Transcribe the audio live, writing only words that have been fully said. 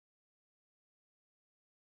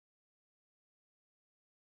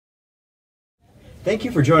Thank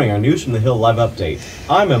you for joining our News from the Hill live update.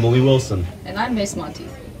 I'm Emily Wilson. And I'm Miss Monty.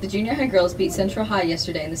 The junior high girls beat Central High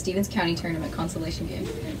yesterday in the Stevens County Tournament consolation game.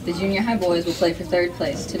 The junior high boys will play for third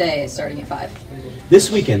place today, starting at 5.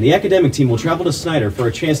 This weekend, the academic team will travel to Snyder for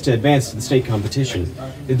a chance to advance to the state competition.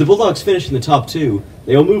 If the Bulldogs finish in the top 2,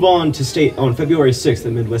 they will move on to state on February 6th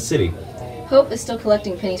at Midwest City. Hope is still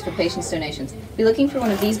collecting pennies for patients' donations. Be looking for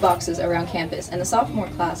one of these boxes around campus, and the sophomore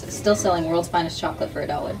class is still selling World's Finest chocolate for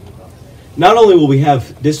 $1. Not only will we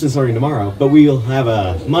have distance learning tomorrow, but we'll have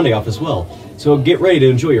a Monday off as well. So get ready to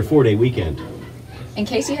enjoy your 4-day weekend. In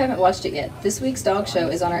case you haven't watched it yet, this week's dog show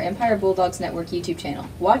is on our Empire Bulldogs Network YouTube channel.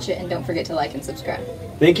 Watch it and don't forget to like and subscribe.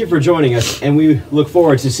 Thank you for joining us, and we look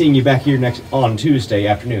forward to seeing you back here on Tuesday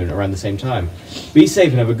afternoon around the same time. Be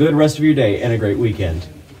safe and have a good rest of your day and a great weekend.